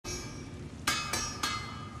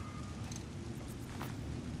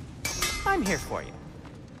I'm here for you.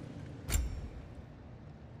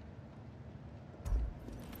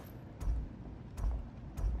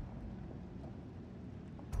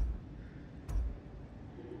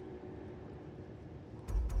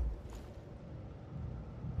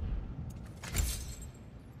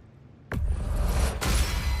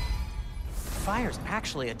 Fire's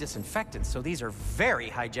actually a disinfectant, so these are very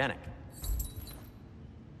hygienic.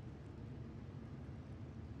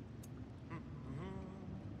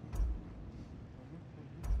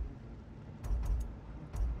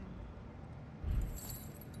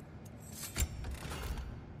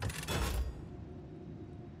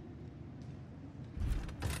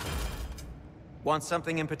 Want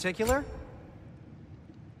something in particular?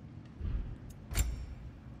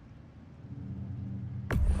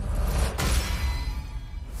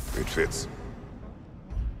 It fits.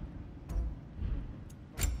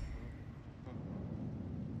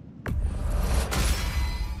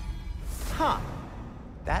 Huh.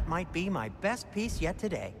 That might be my best piece yet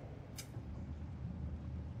today.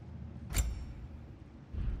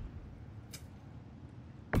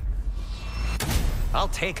 I'll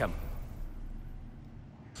take him.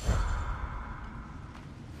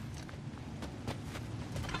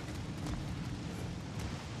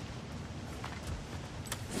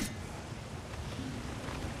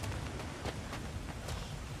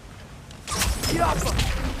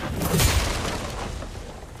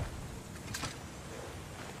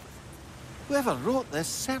 Whoever wrote this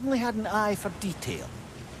certainly had an eye for detail.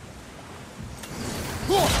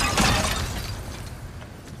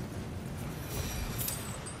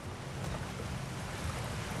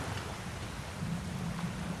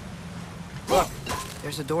 Look,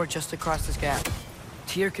 there's a door just across this gap.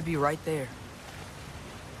 Tyr could be right there.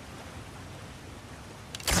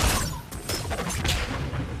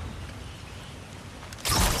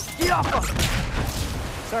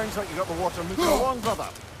 Sounds like you got the water moving along, brother.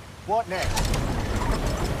 What next?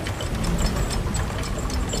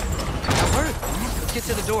 I heard it. Let's get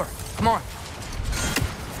to the door. Come on.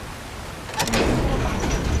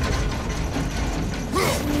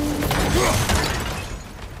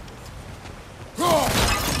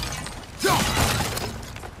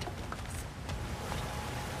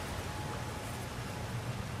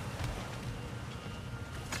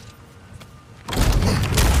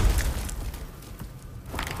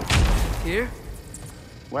 Here?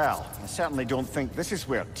 Well, I certainly don't think this is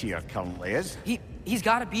where Tyr currently is. He's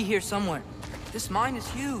got to be here somewhere. This mine is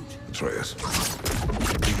huge. Atreus,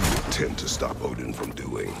 what do you intend to stop Odin from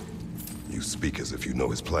doing? You speak as if you know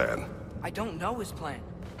his plan. I don't know his plan.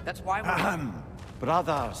 That's why we're...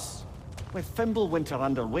 Brothers, with Fimbulwinter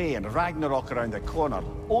underway and Ragnarok around the corner,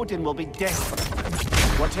 Odin will be desperate.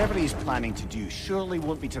 Whatever he's planning to do surely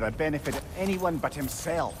won't be to the benefit of anyone but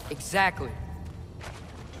himself. Exactly.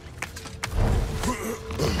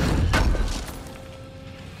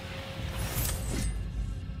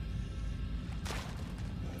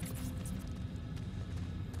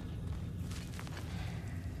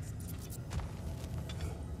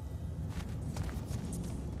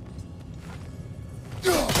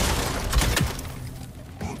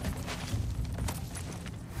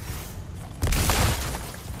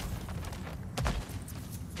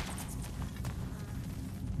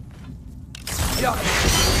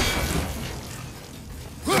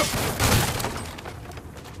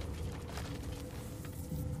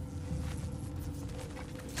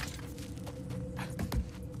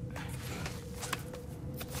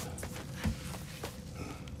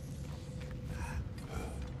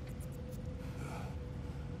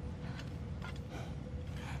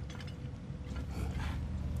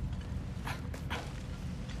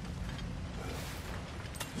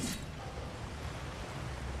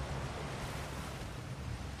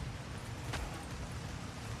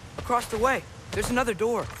 Across the way, there's another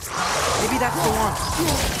door. Maybe that's the one.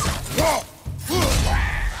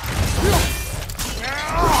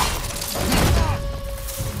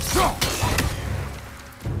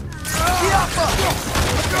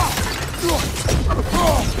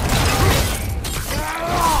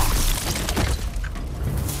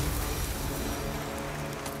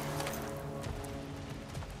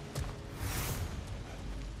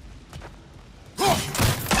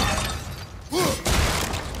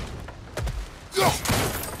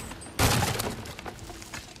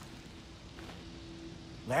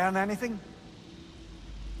 Learn anything?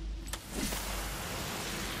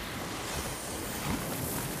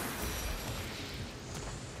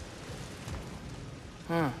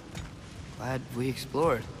 Glad we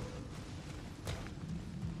explored.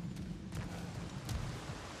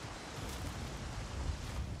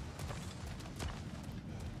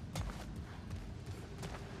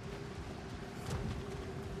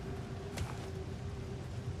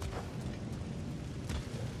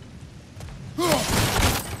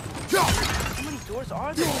 else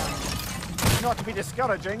are there down here? Not to be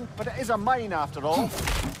discouraging, but it is a mine after all.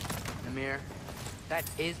 Amir, that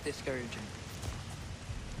is discouraging.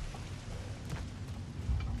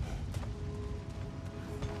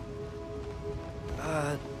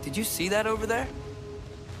 Did you see that over there?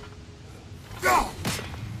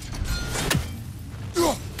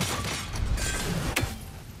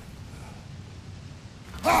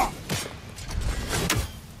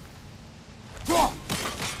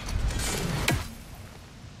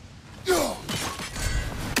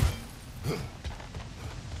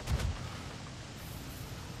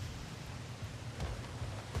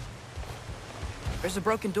 There's a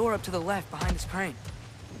broken door up to the left behind this crane.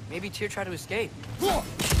 Maybe Tyr tried to escape. Look.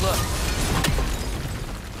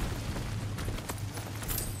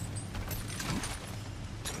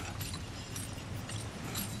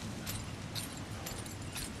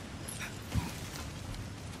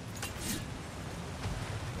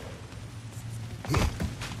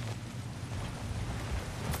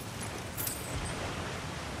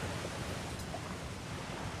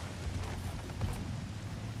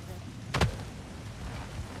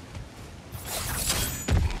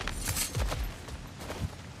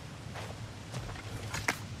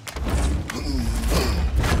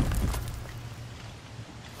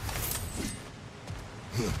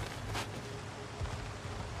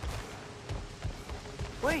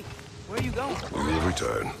 Wait, where are you going? We will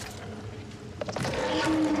return.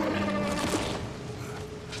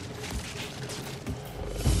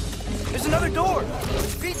 There's another door!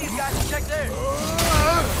 Beat these guys and check theirs!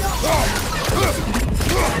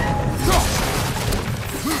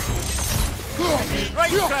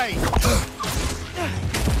 Right side!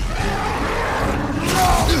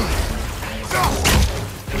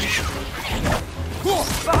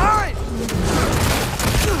 Behind!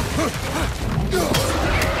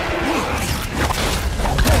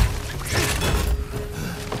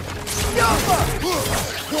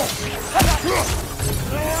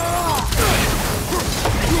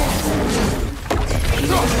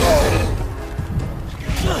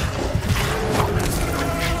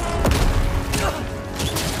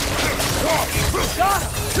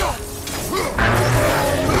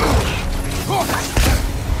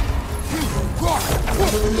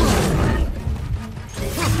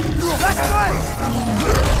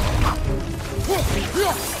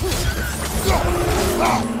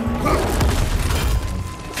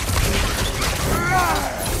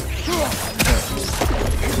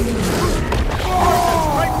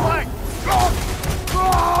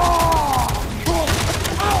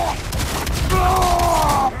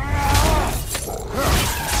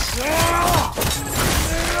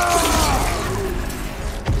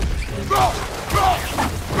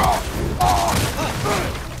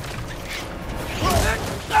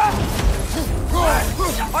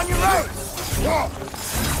 On your right!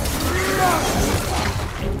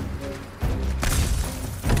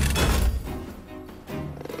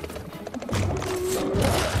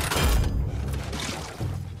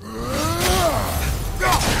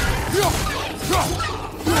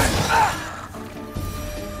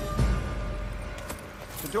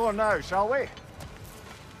 The door now, shall we?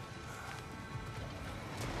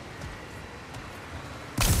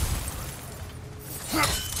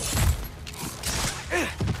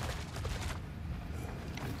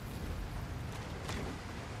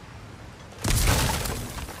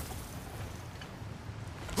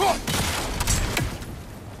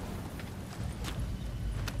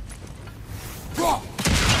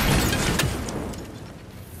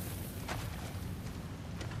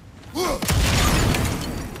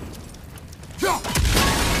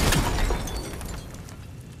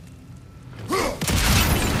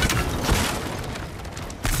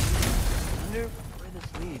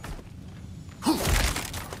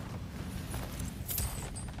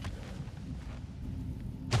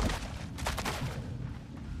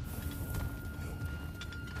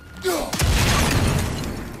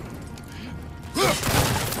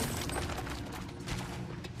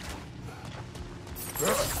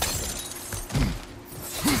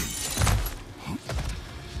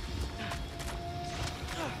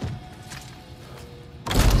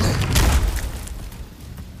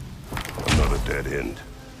 Another dead end.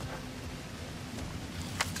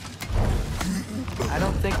 I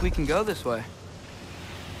don't think we can go this way.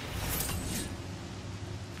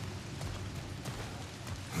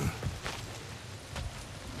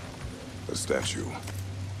 A statue.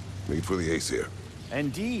 Made for the Aesir.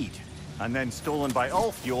 Indeed. And then stolen by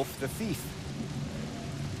Ulfjolf the thief.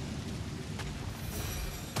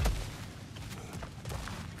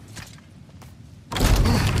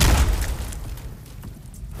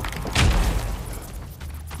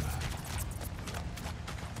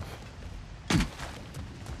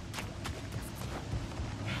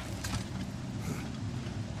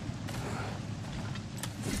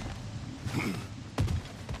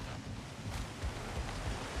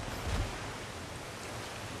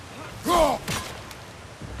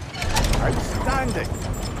 Outstanding!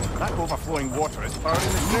 That overflowing water is powering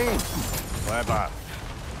the drain. Clever.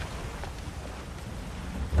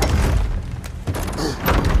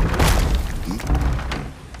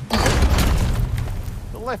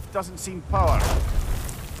 The lift doesn't seem powered.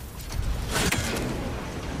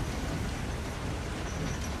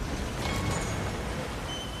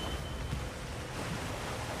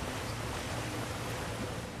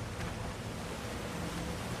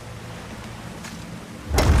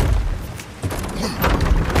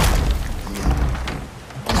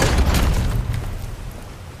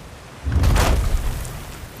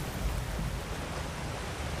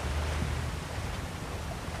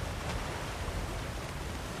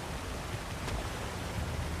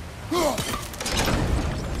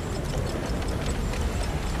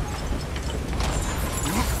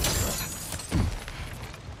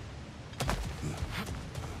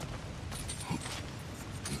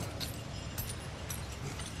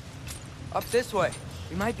 Up this way.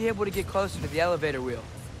 We might be able to get closer to the elevator wheel.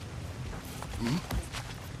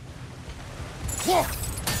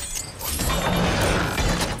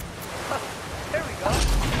 There we go.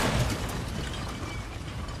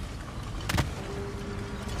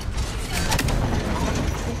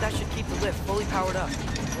 I think that should keep the lift fully powered up.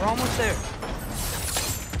 We're almost there.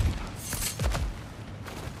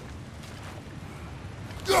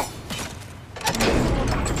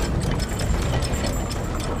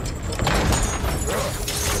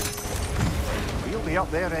 We'll be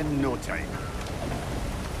up there in no time.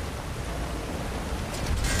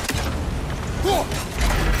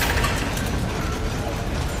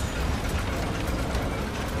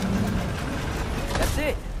 That's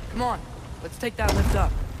it. Come on. Let's take that lift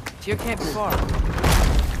up. Tyr can't be far.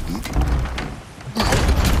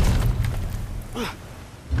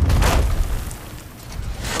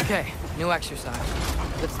 Okay, new exercise.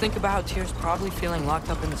 Let's think about how Tyr's probably feeling locked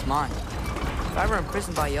up in his mind. If I were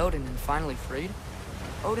imprisoned by Odin and finally freed,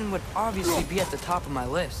 Odin would obviously be at the top of my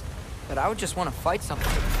list. But I would just want to fight something.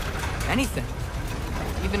 Anything.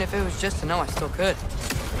 Even if it was just to know I still could.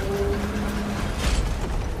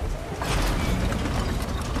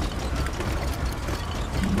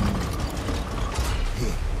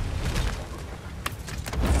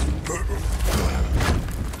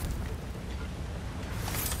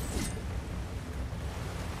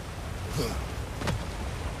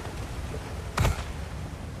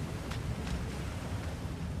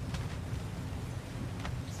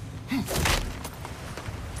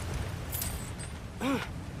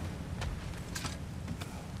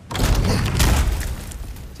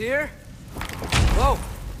 Tyr? Whoa,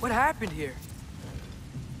 what happened here?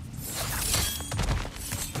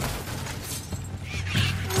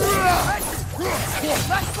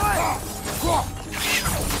 Left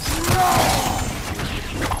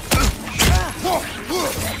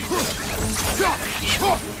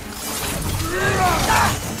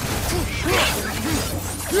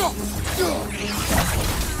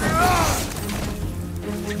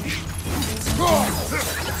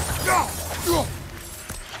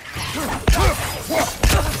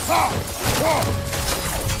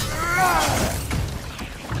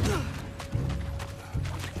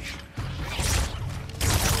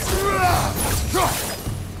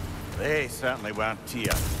They certainly weren't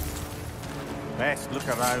Tyr. Best look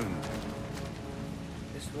around.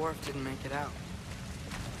 This dwarf didn't make it out.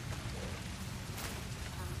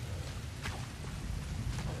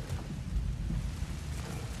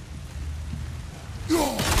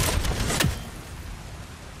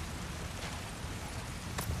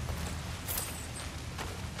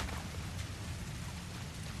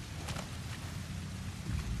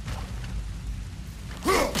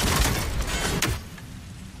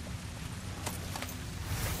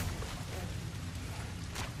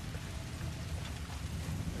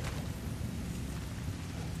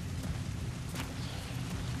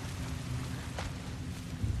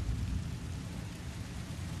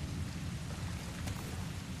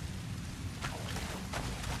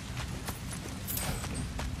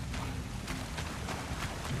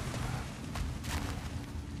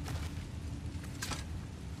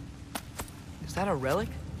 Is that a relic?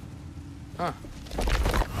 Huh.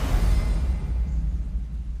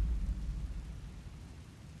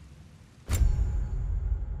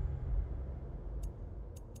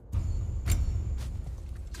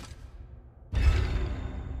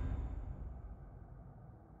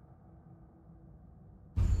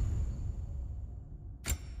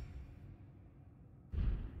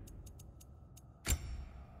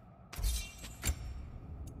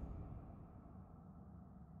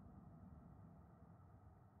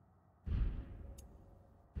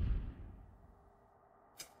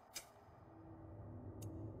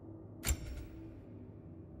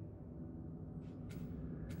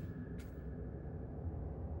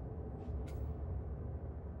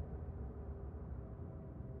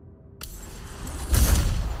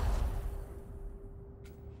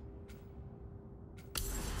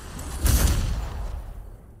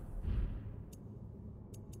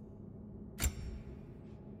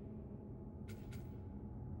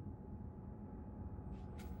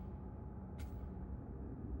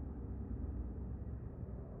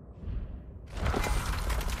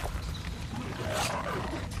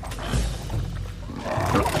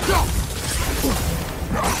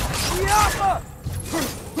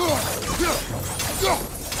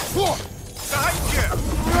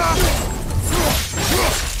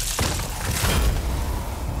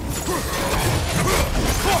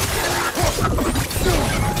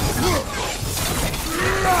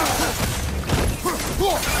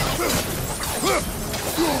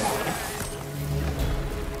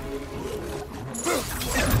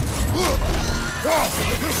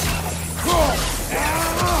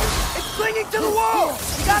 It's clinging to the wall!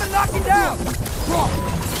 You gotta knock it down!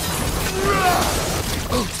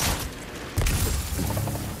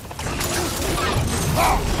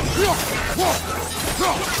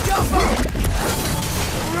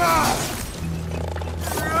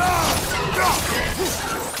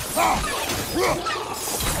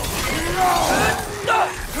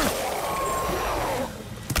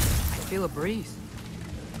 I feel a breeze.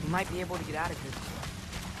 We might be able to get out of here.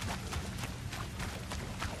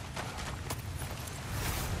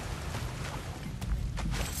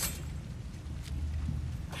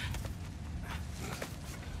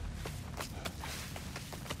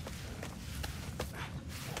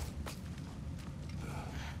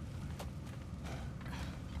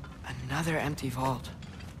 Another empty vault.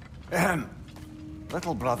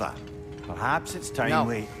 Little brother, perhaps it's time No,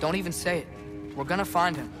 we... don't even say it. We're gonna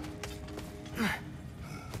find him.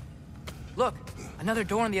 Look, another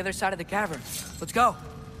door on the other side of the cavern. Let's go.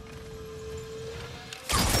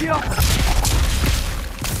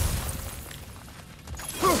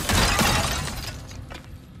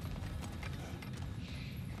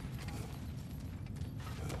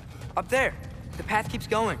 Up there. The path keeps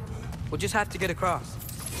going. We'll just have to get across.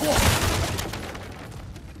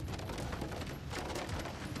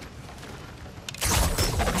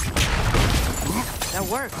 That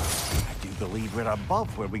worked. I do believe we're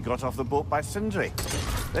above where we got off the boat by Sindri.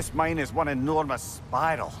 This mine is one enormous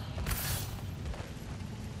spiral.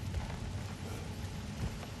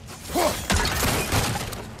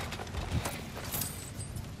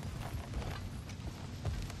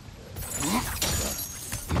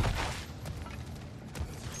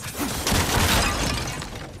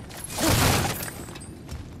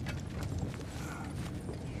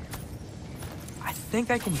 I think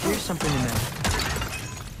I can hear something in there.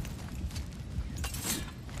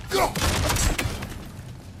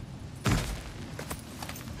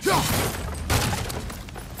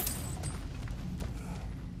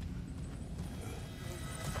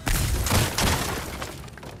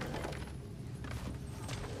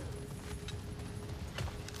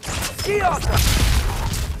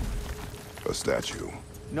 A statue.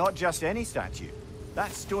 Not just any statue.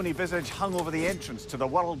 That stony visage hung over the entrance to the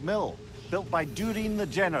World Mill, built by Durin the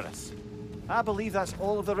Generous. I believe that's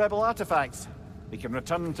all of the rebel artifacts. We can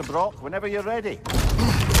return to Brock whenever you're ready.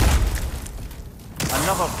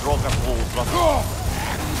 Another Draugr hole, brother.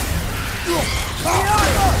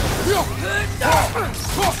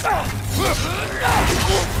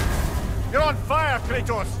 You're on fire,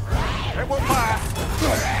 Kratos! It won't pass!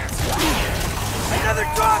 Another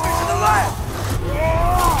Draugr to the left!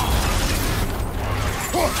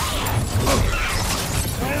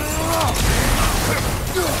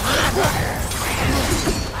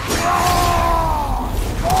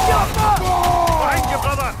 Behind you,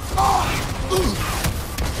 brother!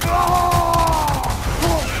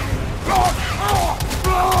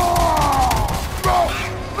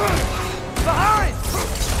 Behind!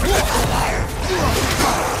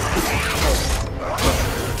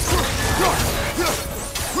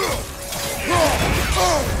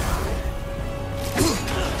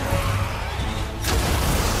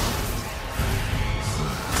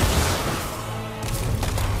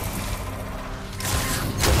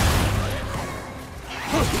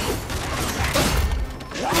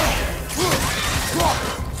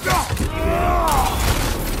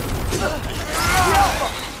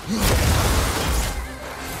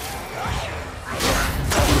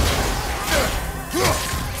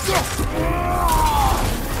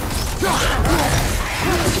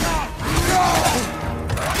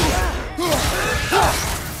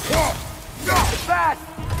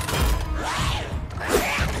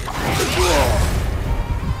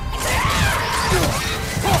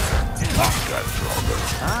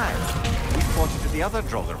 Aye. We spotted the other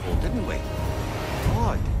Draugr hole, didn't we?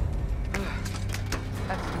 Odd.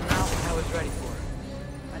 That's not what I was ready for.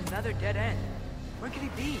 Another dead end. Where could he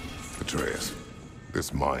be? Atreus,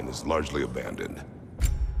 this mine is largely abandoned.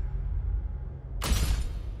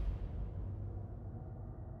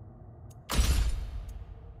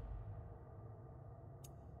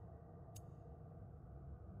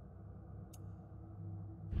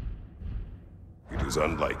 It is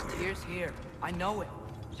unlikely. Tyr's here. I know it.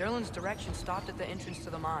 Derlin's direction stopped at the entrance to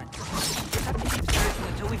the mine. We have to keep searching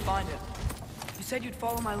until we find him. You said you'd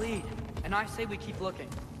follow my lead, and I say we keep looking.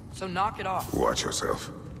 So knock it off. Watch yourself.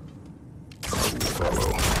 I will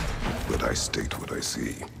follow, but I state what I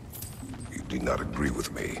see. You do not agree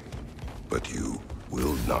with me, but you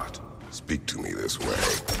will not speak to me this way.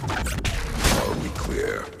 Are we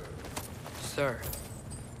clear? Sir.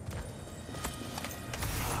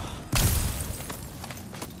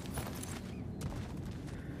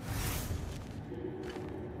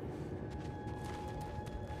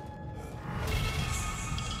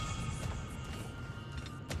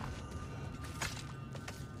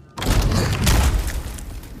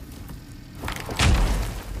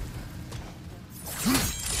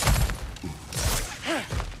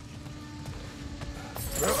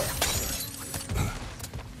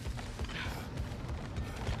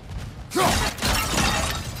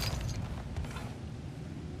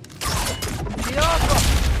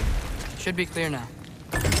 Should be clear now.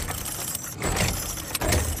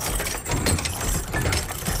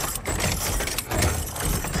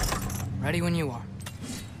 Ready when you are.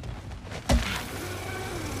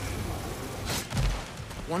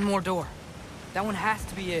 One more door. That one has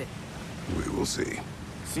to be it. We will see.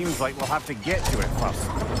 Seems like we'll have to get to it first.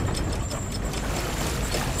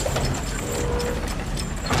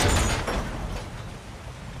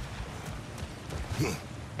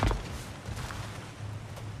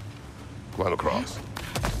 Climb across.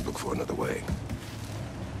 Look for another way.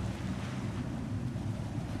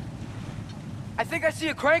 I think I see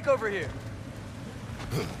a crank over here.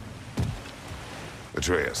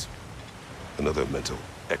 Atreus, another mental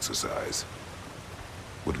exercise.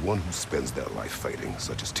 Would one who spends their life fighting,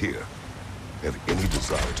 such as Tyr, have any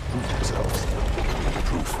desire to prove themselves?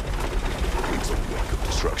 Proof leads a wake of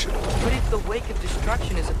destruction. But if the wake of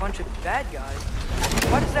destruction is a bunch of bad guys,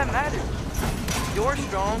 why does that matter? You're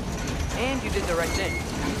strong, and you did the right thing.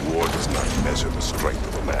 War does not measure the strength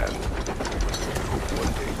of a man. I hope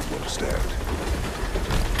one day you understand.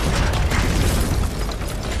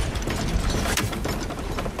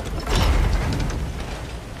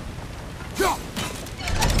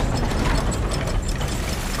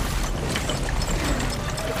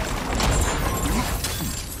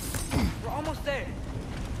 We're almost there.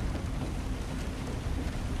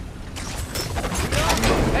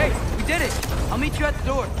 Hey, we did it! I'll meet you at the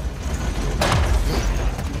door.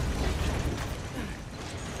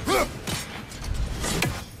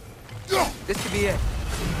 This could be it.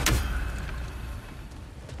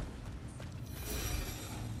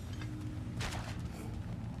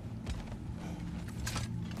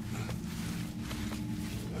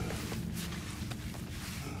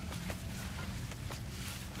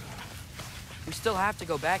 We still have to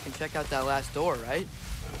go back and check out that last door, right?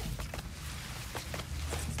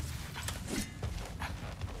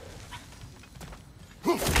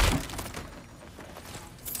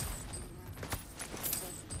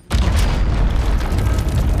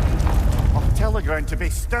 Tell the ground to be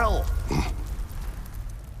still.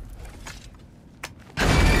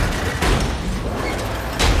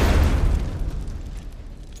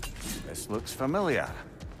 This looks familiar.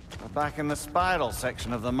 We're back in the spiral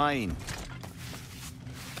section of the mine.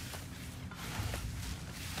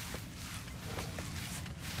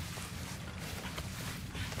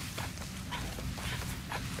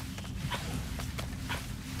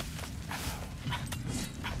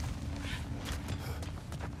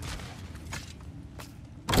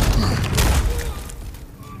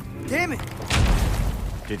 Damn it!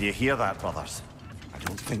 Did you hear that, brothers? I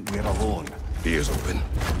don't think we're alone. Ears open.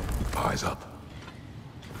 Eyes up.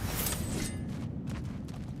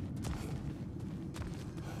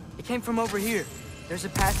 It came from over here. There's a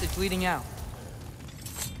passage leading out.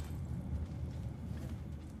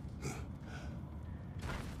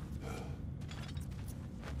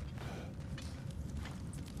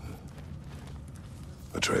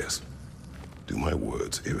 Atreus, do my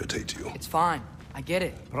words irritate you? It's fine. I get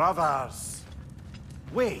it. Brothers!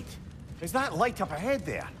 Wait, is that light up ahead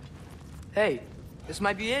there? Hey, this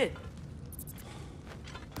might be it.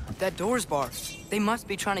 That door's barred. They must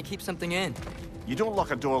be trying to keep something in. You don't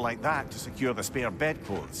lock a door like that to secure the spare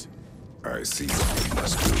bedclothes. I see what we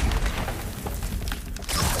must do.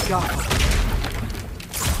 God.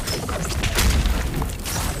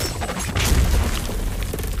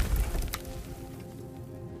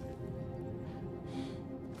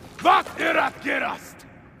 Was ihr abgerast?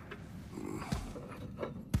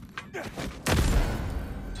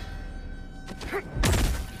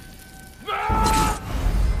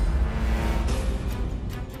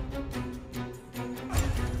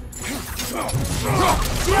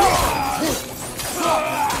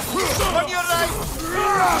 On your right!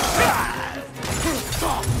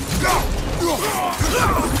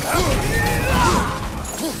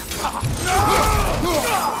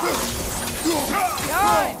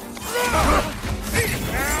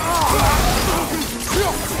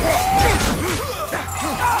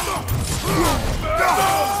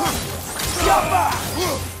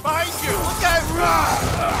 Behind you! Look out!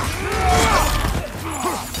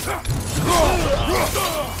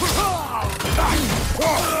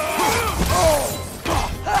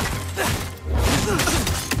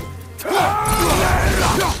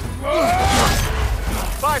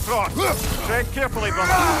 Bifrost! Tread carefully,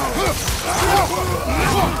 brother.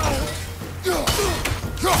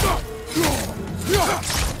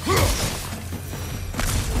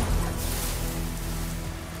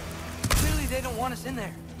 Clearly they don't want us in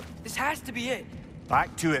there. This has to be it.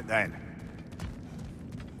 Back to it, then.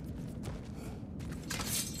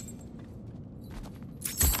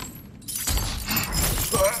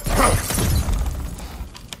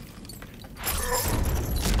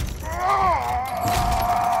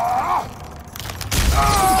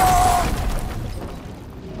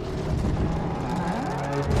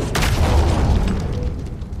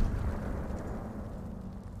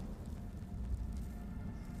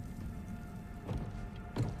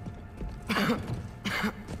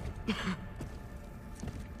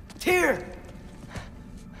 Tyr!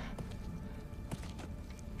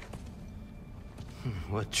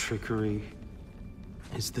 What trickery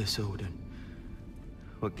is this, Odin?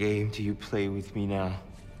 What game do you play with me now?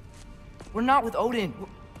 We're not with Odin.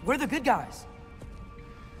 We're the good guys.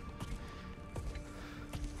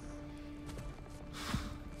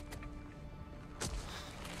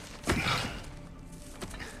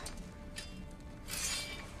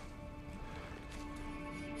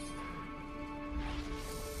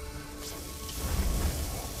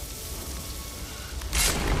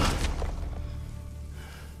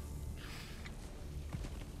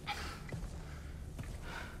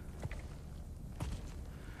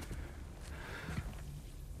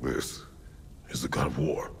 This is the god of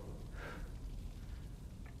war.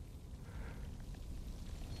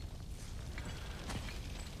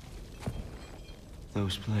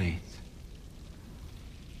 Those blades.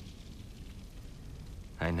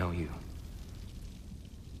 I know you.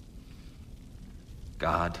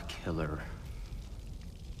 God Killer.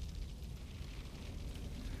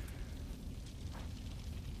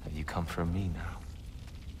 Have you come for me now?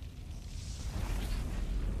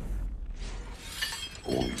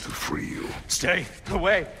 Only to free you. Stay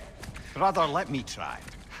away. Brother, let me try.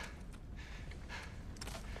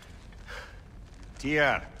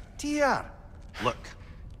 Tyr. Tyr. Look,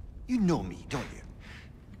 you know me, don't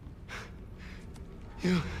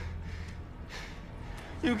you?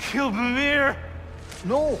 You killed Mimir!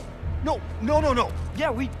 No. No. Yeah,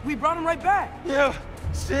 we brought him right back. You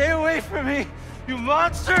stay away from me, you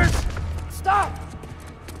monsters! Stop!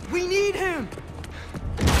 We need him!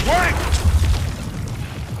 Wait!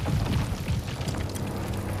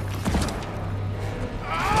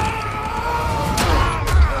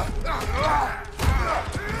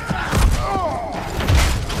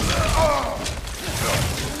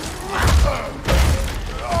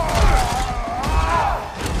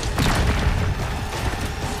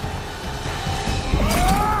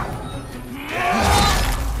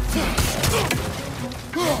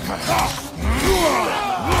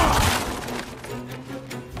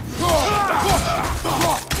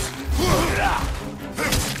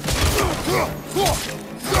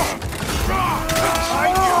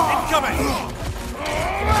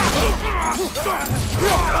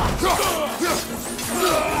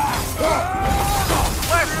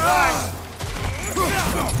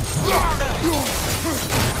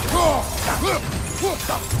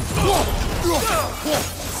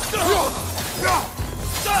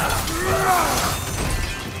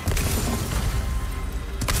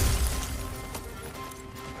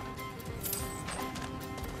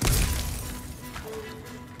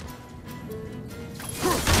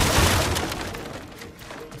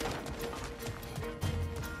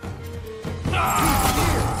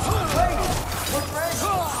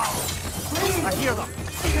 I hear them.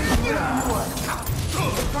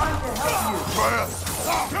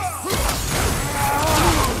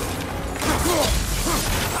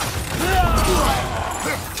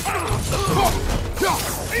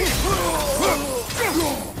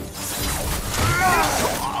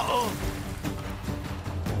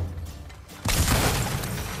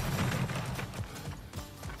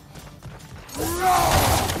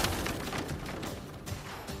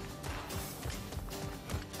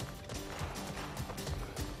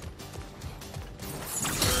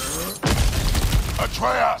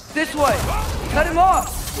 This way! Cut him off!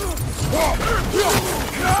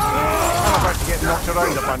 I'm about to get knocked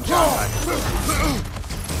around a bunch, aren't I?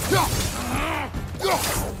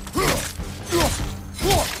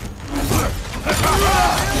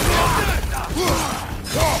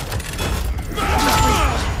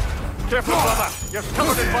 Careful, brother! You're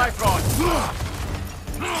covered in Bifrost!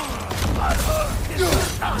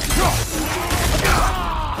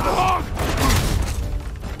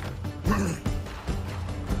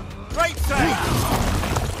 Right side!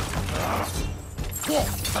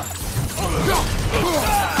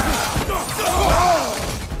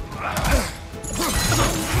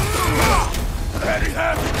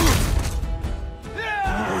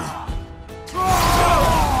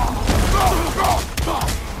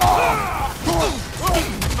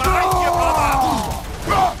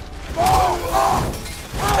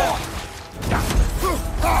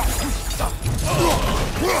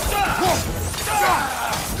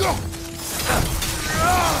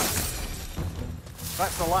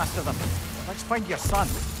 That's the last of them. Let's find your son.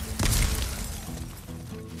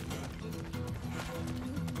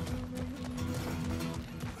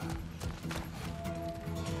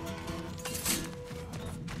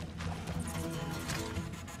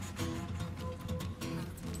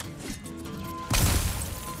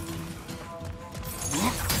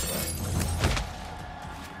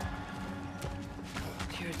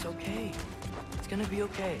 It's okay. It's gonna be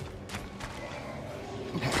okay.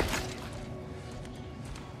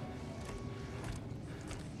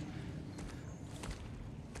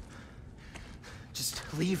 Just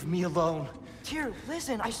leave me alone. Tyr,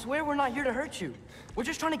 listen, I swear we're not here to hurt you. We're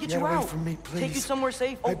just trying to get Get you away out. from me, please. Take you somewhere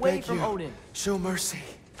safe, I away beg from you. Odin. Show mercy.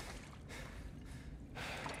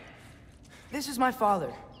 This is my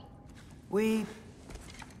father. We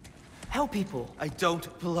help people. I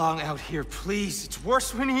don't belong out here, please. It's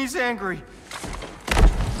worse when he's angry.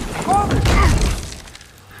 Father!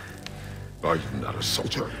 Are you not a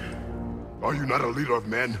soldier? Are you not a leader of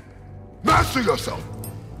men? Master yourself!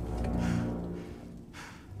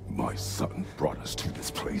 My son brought us to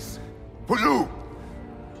this place. For you!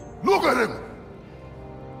 Look at him!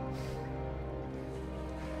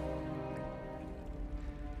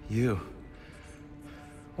 You.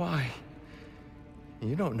 Why?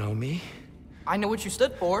 You don't know me. I know what you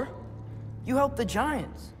stood for. You helped the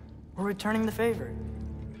Giants. We're returning the favor.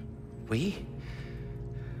 We?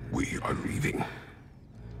 We are leaving.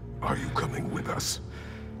 Are you coming with us?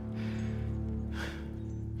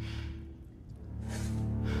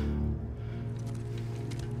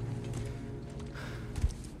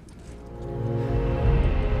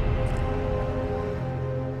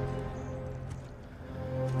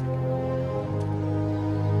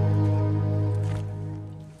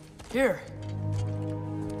 Here.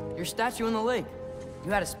 Your statue in the lake.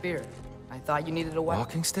 You had a spear. I thought you needed a weapon.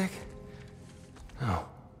 Walking stick? No.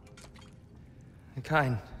 A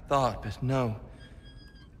kind thought, but no.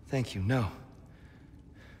 Thank you, no.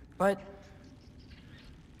 But...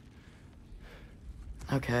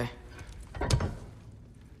 okay.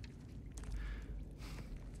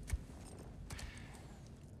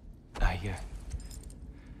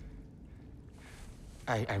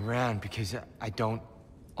 I ran because I don't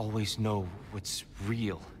always know what's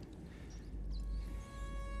real.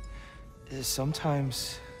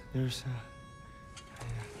 Sometimes there's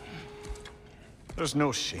There's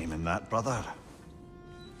no shame in that, brother.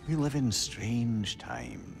 We live in strange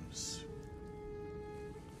times.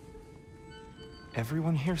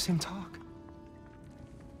 Everyone hears him talk.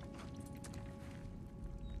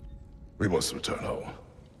 We must return home.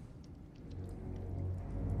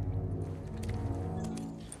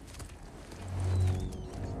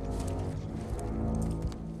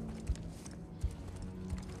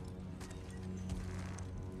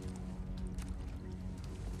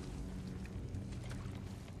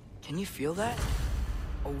 Can you feel that?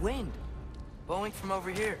 A wind. Blowing from over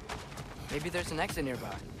here. Maybe there's an exit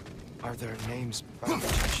nearby. Are there names by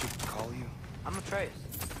which I should call you? I'm Atreus.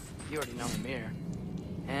 You already know him here.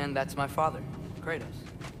 And that's my father, Kratos.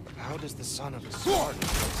 How does the son of a Spartan get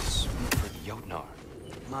to swim for Jotnar?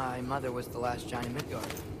 My mother was the last giant in Midgard.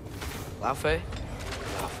 Laufey?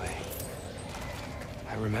 Laufey.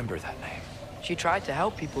 I remember that name. She tried to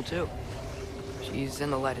help people too. She's in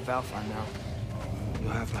the light of Alpha now. You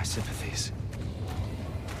have my sympathies.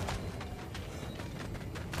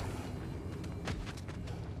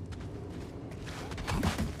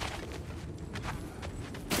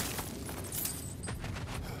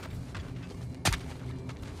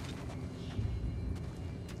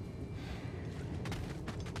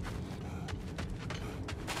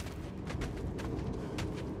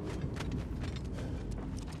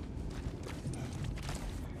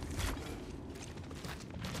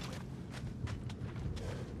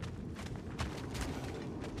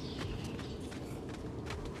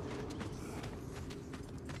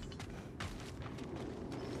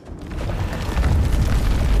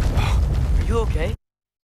 You okay?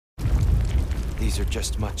 These are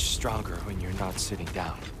just much stronger when you're not sitting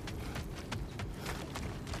down.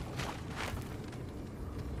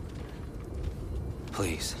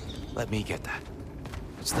 Please, let me get that.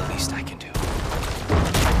 It's the least I can do.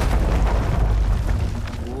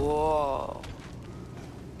 Whoa.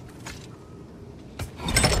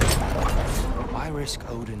 Why risk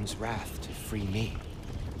Odin's wrath to free me?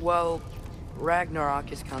 Well,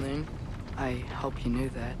 Ragnarok is coming. I hope you knew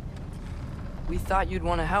that. We thought you'd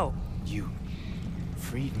want to help. You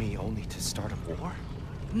freed me only to start a war?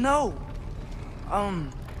 No!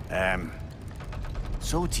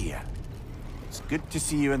 So Tyr, it's good to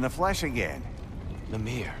see you in the flesh again.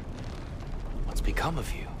 Mimir, what's become of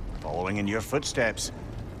you? Following in your footsteps.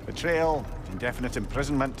 Betrayal, indefinite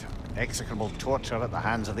imprisonment, execrable torture at the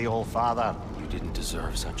hands of the Old Father. You didn't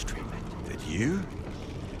deserve such treatment. Did you?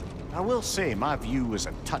 I will say, my view was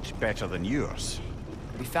a touch better than yours.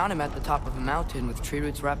 We found him at the top of a mountain with tree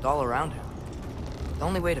roots wrapped all around him. The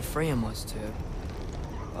only way to free him was to...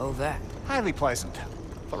 well, that. Highly pleasant,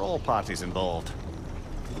 for all parties involved.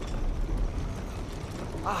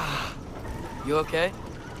 You okay?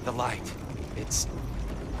 The light. It's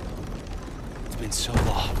been so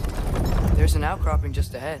long. There's an outcropping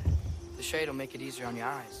just ahead. The shade will make it easier on your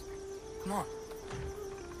eyes. Come on.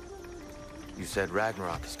 You said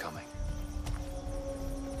Ragnarok is coming.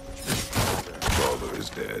 Father is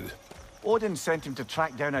dead. Odin sent him to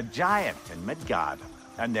track down a giant in Midgard,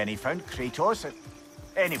 and then he found Kratos at...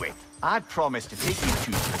 Anyway, I'd promised to take you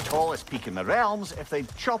two to the tallest peak in the realms if they'd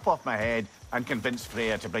chop off my head and convince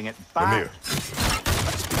Freya to bring it back. Mimir.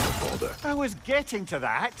 Speak of Balder. I was getting to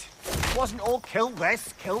that. Wasn't all kill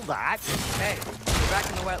this, kill that. Hey, we're back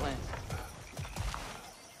in the wetlands.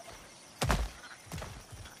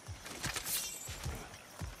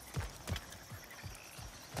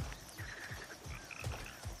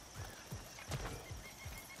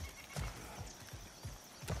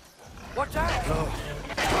 Watch out! No.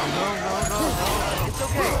 No. It's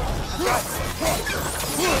okay.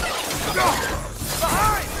 I got it.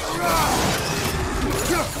 Behind!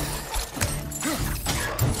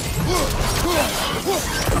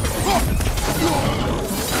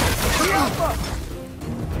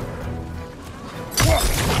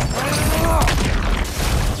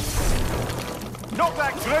 Knock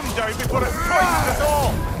that grim down before it poisons us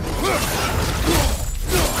all!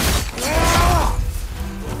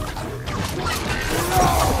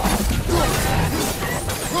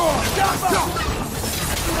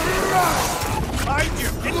 Behind you!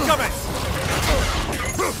 It's coming!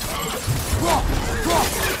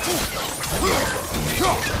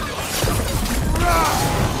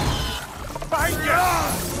 Behind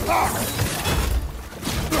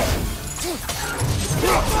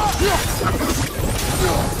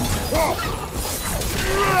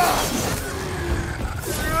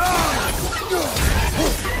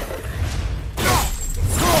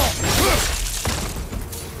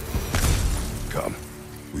Come.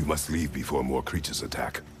 We must leave before more creatures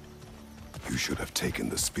attack. You should have taken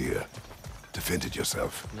the spear. Defended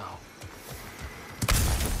yourself. No.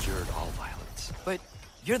 Endured all violence. But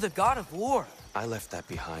you're the god of war. I left that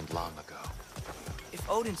behind long ago. If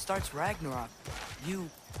Odin starts Ragnarok, you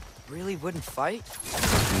really wouldn't fight?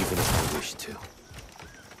 Even if I wished to.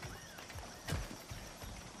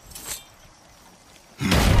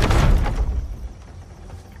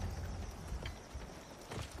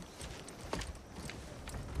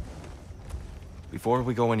 Before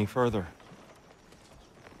we go any further,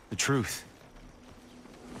 the truth.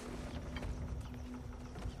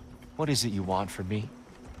 What is it you want from me?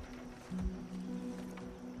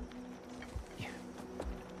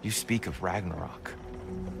 You speak of Ragnarok.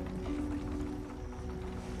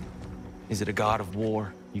 Is it a god of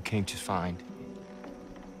war you came to find?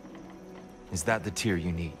 Is that the tear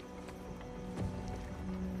you need?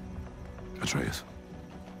 Atreus.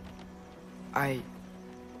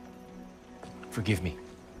 Forgive me.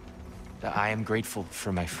 I am grateful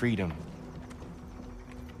for my freedom.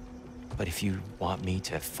 But if you want me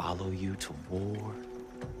to follow you to war,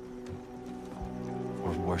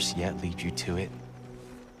 or worse yet, lead you to it,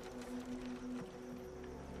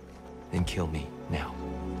 then kill me now.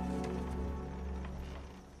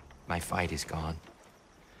 My fight is gone.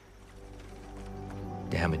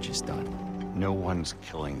 Damage is done. No one's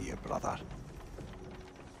killing you, brother.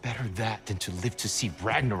 Better that than to live to see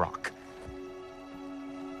Ragnarok.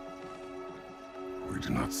 We do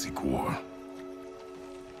not seek war.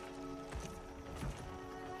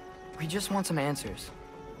 We just want some answers.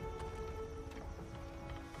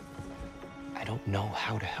 I don't know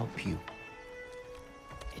how to help you.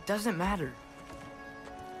 It doesn't matter.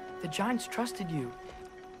 The giants trusted you.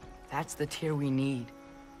 That's the tear we need.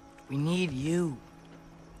 We need you.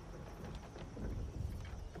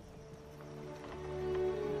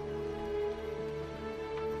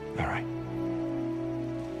 All right.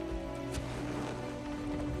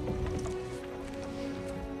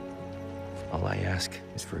 All I ask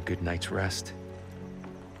is for a good night's rest.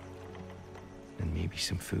 And maybe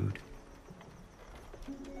some food.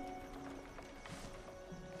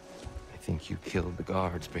 I think you killed the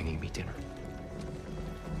guards bringing me dinner.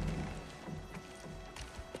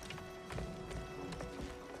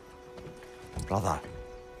 Brother,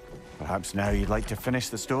 perhaps now you'd like to finish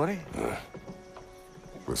the story?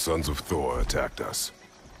 The sons of Thor attacked us.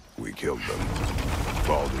 We killed them.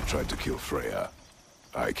 Balder tried to kill Freya.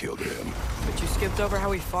 I killed him. But you skipped over how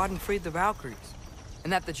we fought and freed the Valkyries.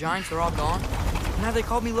 And that the giants are all gone. And how they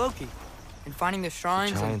called me Loki. And finding the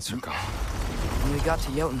shrines. Giants are gone. When we got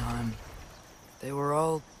to Jotunheim, they were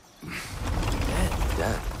all dead.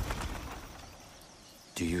 Dead?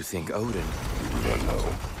 Do you think Odin? We do not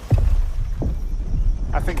know.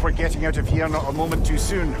 I think we're getting out of here not a moment too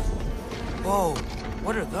soon. Whoa,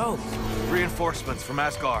 what are those? Reinforcements from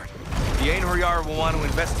Asgard. The Einherjar will want to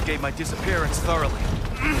investigate my disappearance thoroughly.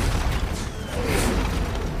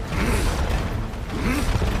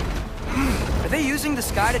 Are they using the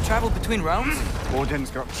sky to travel between realms?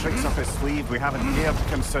 Odin's got tricks up his sleeve we haven't dared to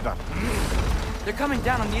consider. They're coming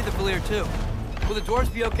down on Nidavellir too. Will the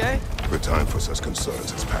dwarves be okay? The time for such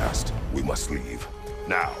concerns has passed. We must leave.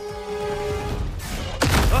 Now.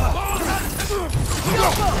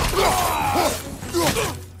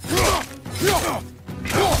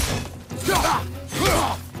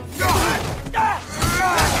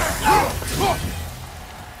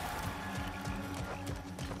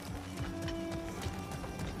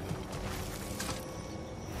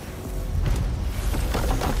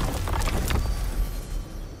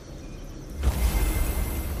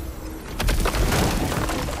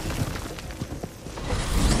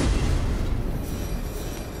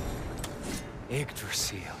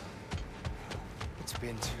 Yggdrasil. It's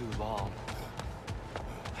been too long.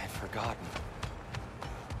 I've forgotten.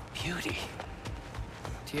 Beauty.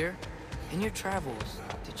 Tyr, in your travels,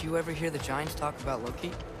 did you ever hear the Giants talk about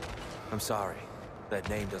Loki? I'm sorry. That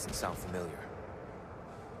name doesn't sound familiar.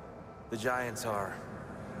 The Giants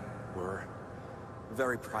were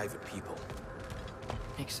very private people.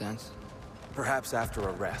 Makes sense. Perhaps after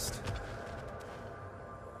a rest.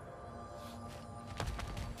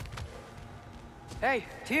 Hey,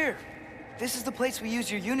 Tyr! This is the place we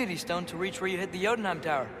used your Unity Stone to reach where you hit the Jotunheim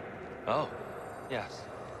Tower. Oh, yes.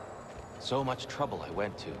 So much trouble I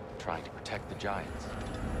went to, trying to protect the Giants.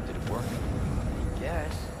 Did it work?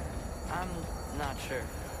 Guess. I'm not sure.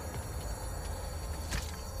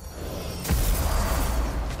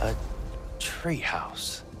 A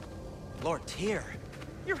treehouse. Lord Tyr.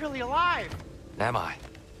 You're really alive! Am I?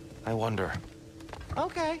 I wonder.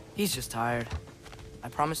 Okay. He's just tired. I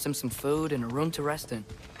promised him some food and a room to rest in.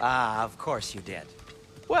 Ah, of course you did.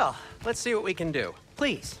 Well, let's see what we can do.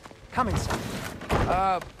 Please, come inside.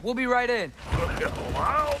 We'll be right in.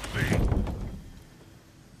 I'll be.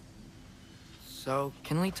 So,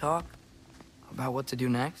 can we talk about what to do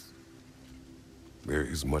next? There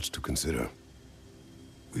is much to consider.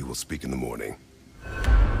 We will speak in the morning.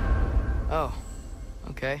 Oh,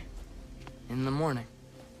 okay. In the morning.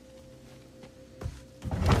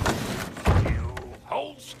 You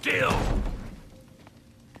hold still.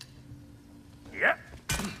 Yep.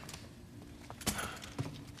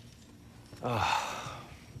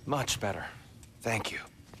 Much better. Thank you.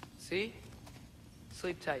 See?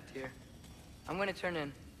 Sleep tight, Tyr. I'm gonna turn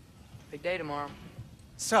in. Big day tomorrow.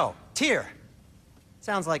 So, Tyr.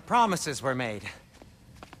 Sounds like promises were made.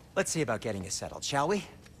 Let's see about getting you settled, shall we?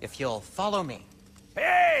 If you'll follow me.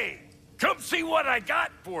 Hey! Come see what I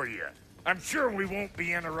got for you. I'm sure we won't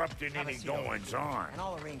be interrupting Have a any seat over goings here, on. And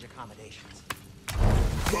I'll arrange accommodations.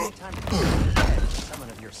 Any time to get someone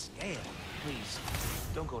of your scale. Please,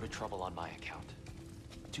 don't go to trouble on my account.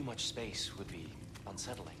 Too much space would be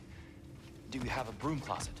unsettling. Do you have a broom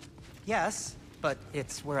closet? Yes, but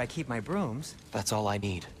it's where I keep my brooms. That's all I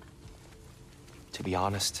need. To be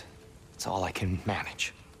honest, it's all I can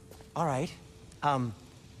manage. All right.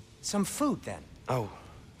 Some food then. Oh,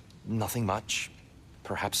 nothing much.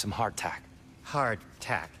 Perhaps some hardtack.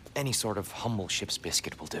 Hardtack. Any sort of humble ship's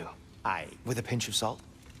biscuit will do. With a pinch of salt?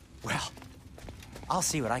 Well, I'll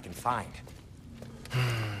see what I can find.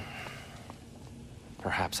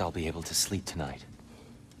 Perhaps I'll be able to sleep tonight.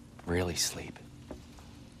 Really sleep.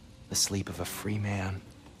 The sleep of a free man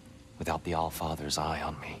without the Allfather's eye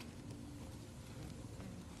on me.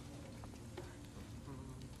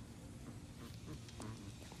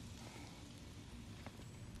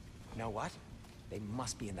 You know what? They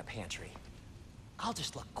must be in the pantry. I'll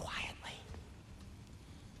just look quietly.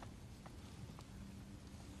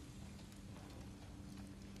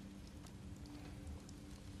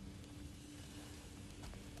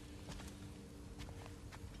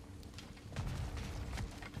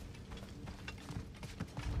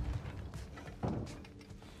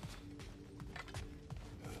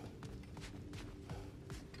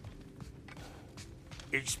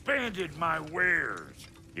 Expanded my wares,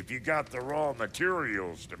 if you got the raw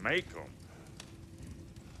materials to make them.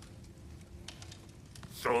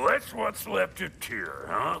 So that's what's left of Tyr,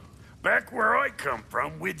 huh? Back where I come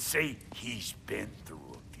from, we'd say he's been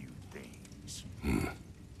through a few things.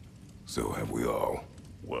 So have we all.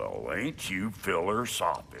 Well, ain't you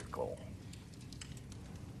philosophical?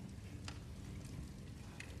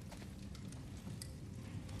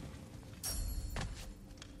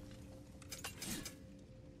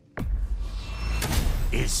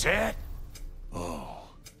 Is that? Oh.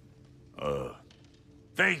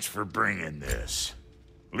 Thanks for bringing this.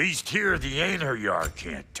 Least here the Einherjar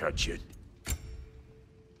can't touch it.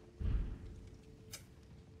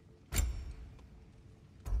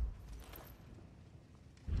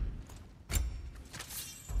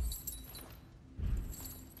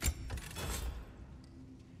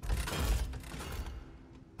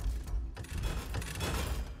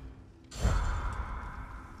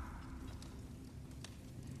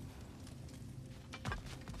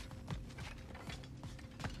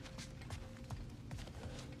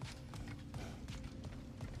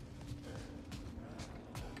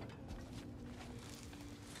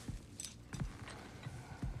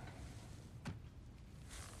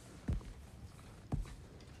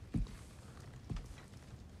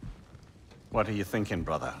 What are you thinking,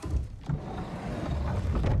 brother?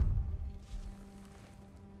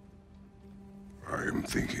 I am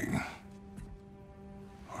thinking.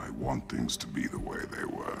 I want things to be the way they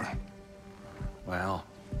were. Well,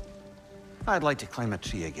 I'd like to climb a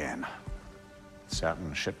tree again.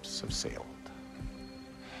 Certain ships have sailed.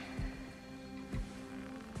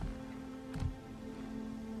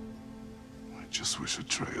 I just wish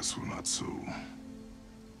Atreus were not so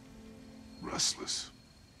restless.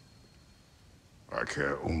 I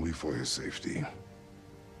care only for his safety.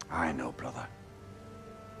 I know, brother.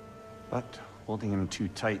 But holding him too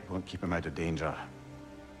tight won't keep him out of danger.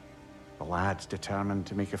 The lad's determined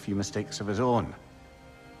to make a few mistakes of his own.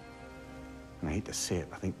 And I hate to say it,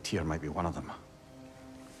 I think Tyr might be one of them.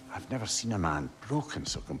 I've never seen a man broken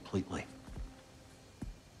so completely.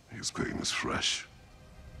 His pain is fresh.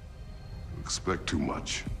 You expect too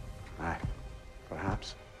much. Aye,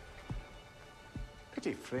 perhaps.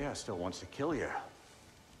 Pity Freya still wants to kill you.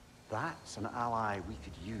 That's an ally we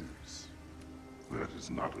could use. That is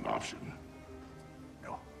not an option.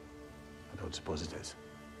 No, I don't suppose it is.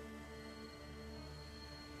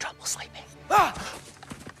 Trouble sleeping. Ah!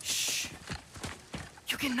 Shh!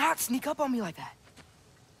 You cannot sneak up on me like that.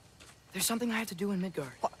 There's something I have to do in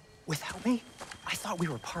Midgard. What? Without me? I thought we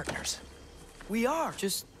were partners. We are.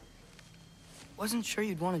 Just wasn't sure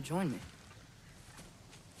you'd want to join me.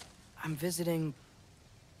 I'm visiting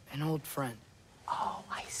an old friend. Oh,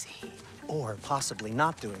 I see. Or possibly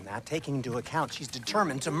not doing that, taking into account she's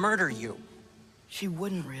determined to murder you. She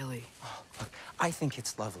wouldn't really. Oh, look, I think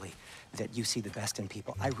it's lovely that you see the best in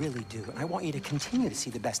people. I really do. And I want you to continue to see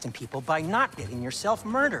the best in people by not getting yourself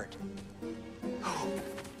murdered.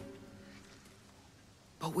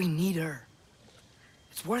 But we need her.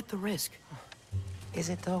 It's worth the risk. Is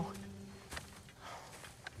it, though?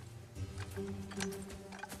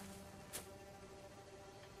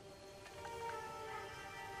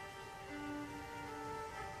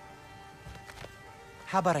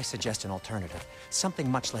 How about I suggest an alternative?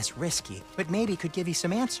 Something much less risky, but maybe could give you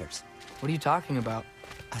some answers. What are you talking about?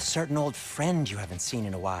 A certain old friend you haven't seen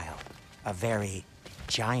in a while. A very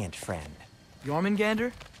giant friend.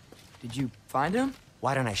 Jormungandr? Did you find him?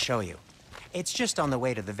 Why don't I show you? It's just on the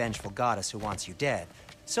way to the vengeful goddess who wants you dead.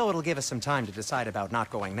 So it'll give us some time to decide about not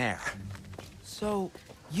going there. So,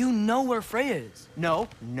 you know where Freya is? No.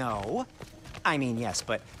 I mean, yes,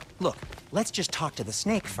 but look, let's just talk to the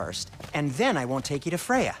snake first, and then I won't take you to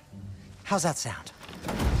Freya. How's that sound?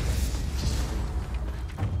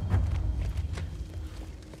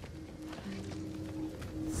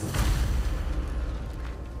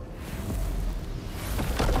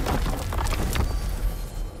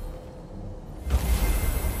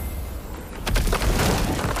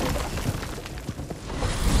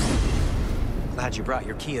 Glad you brought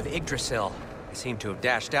your key of Yggdrasil. I seem to have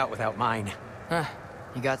dashed out without mine. Huh.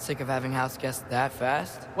 You got sick of having house guests that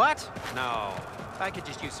fast? What? No. I could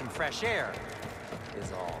just use some fresh air,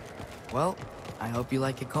 is all. Well, I hope you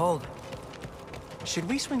like it cold. Should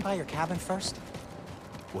we swing by your cabin first?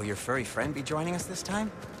 Will your furry friend be joining us this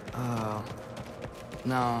time?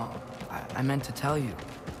 No. I meant to tell you.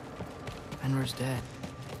 Fenrir's dead.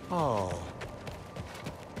 Oh.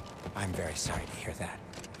 I'm very sorry to hear that.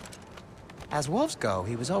 As wolves go,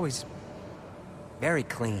 he was always very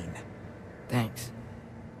clean. Thanks.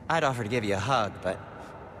 I'd offer to give you a hug, but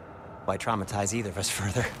why traumatize either of us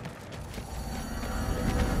further?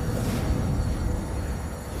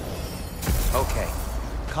 Okay.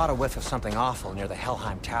 Caught a whiff of something awful near the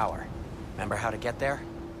Helheim Tower. Remember how to get there?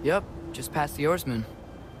 Yep, just past the oarsman.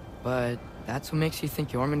 But that's what makes you think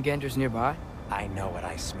Jormungandr's nearby? I know what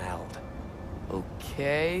I smelled.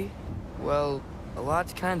 Okay. Well, a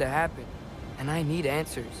lot's kinda happened, and I need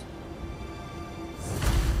answers.